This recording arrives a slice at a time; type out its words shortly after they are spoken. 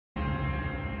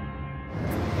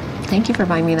Thank you for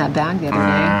buying me that bag the other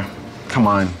day. Come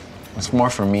on. It's more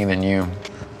for me than you.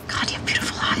 God, you have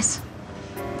beautiful eyes.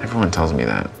 Everyone tells me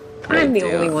that. I'm the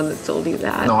only one that told you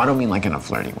that. No, I don't mean like in a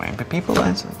flirty way, but people,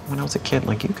 when I was a kid,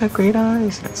 like, you got great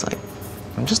eyes. And it's like,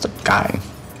 I'm just a guy.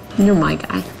 You're my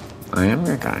guy. I am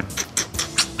your guy.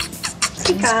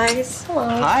 Hey guys. Hello.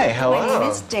 Hi, hello. My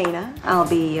name is Dana. I'll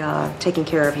be taking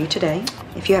care of you today.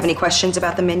 If you have any questions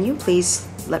about the menu, please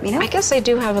let me know. I guess I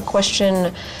do have a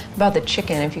question about the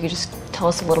chicken, if you could just tell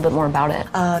us a little bit more about it.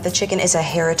 The chicken is a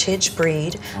heritage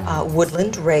breed,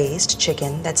 woodland-raised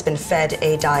chicken that's been fed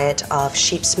a diet of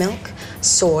sheep's milk,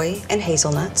 soy, and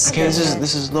hazelnuts. Okay,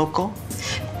 this is local?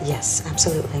 Yes,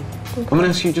 absolutely. I'm gonna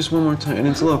ask you just one more time, and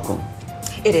it's local.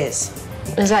 It is.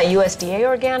 Is that USDA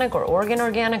organic or Oregon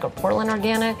organic or Portland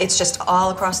organic? It's just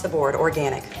all across the board,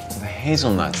 organic. The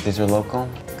hazelnuts, these are local?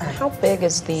 How big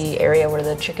is the area where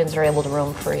the chickens are able to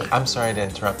roam free? I'm sorry to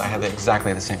interrupt. I had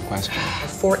exactly the same question.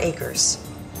 4 acres.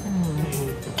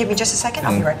 Give me just a second.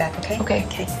 I'll be right back, okay? Okay.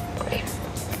 Okay. Great.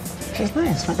 She's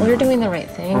nice. Well, you're doing the right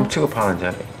thing. I'm too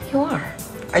apologetic. You are.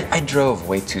 I drove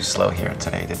way too slow here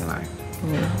today, didn't I?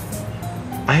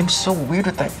 Yeah. I'm so weird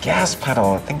with that gas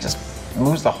pedal. The thing just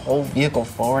moves the whole vehicle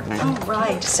forward. And All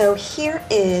right, so here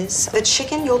is the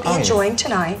chicken you'll be enjoying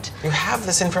tonight. You have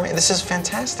this information. This is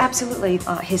fantastic. Absolutely.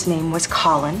 His name was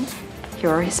Colin. Here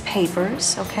are his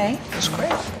papers, okay? That's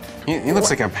great. He looks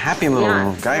like a happy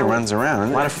little guy who runs around.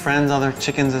 A lot of friends, other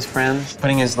chickens as friends.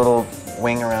 Putting his little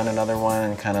wing around another one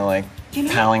and kind of like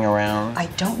palling around. I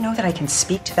don't know that I can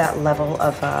speak to that level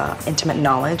of intimate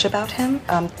knowledge about him.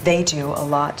 They do a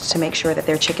lot to make sure that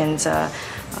their chickens are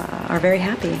very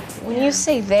happy. When you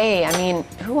say they, I mean,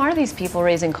 who are these people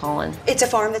raising Colin? It's a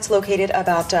farm that's located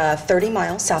about 30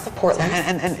 miles south of Portland.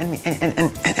 And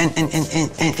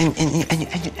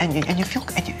you feel,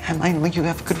 you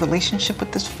have a good relationship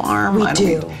with this farm? We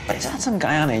do. But is that some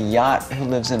guy on a yacht who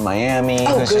lives in Miami?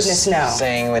 Oh, who's goodness, just no.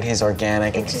 saying that he's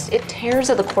organic? It tears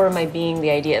at the core of my being the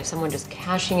idea of someone just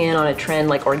cashing in on a trend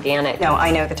like organic. No,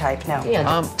 I know the type, no.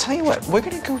 Yeah. Tell you what, we're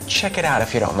gonna go check it out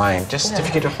if you don't mind. Just if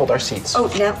you could hold our seats. Oh,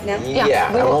 now? Yeah,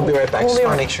 and we'll be right back. Just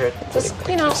want to make sure. Just,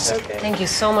 you know, thank you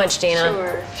so much,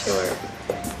 Dana. Sure.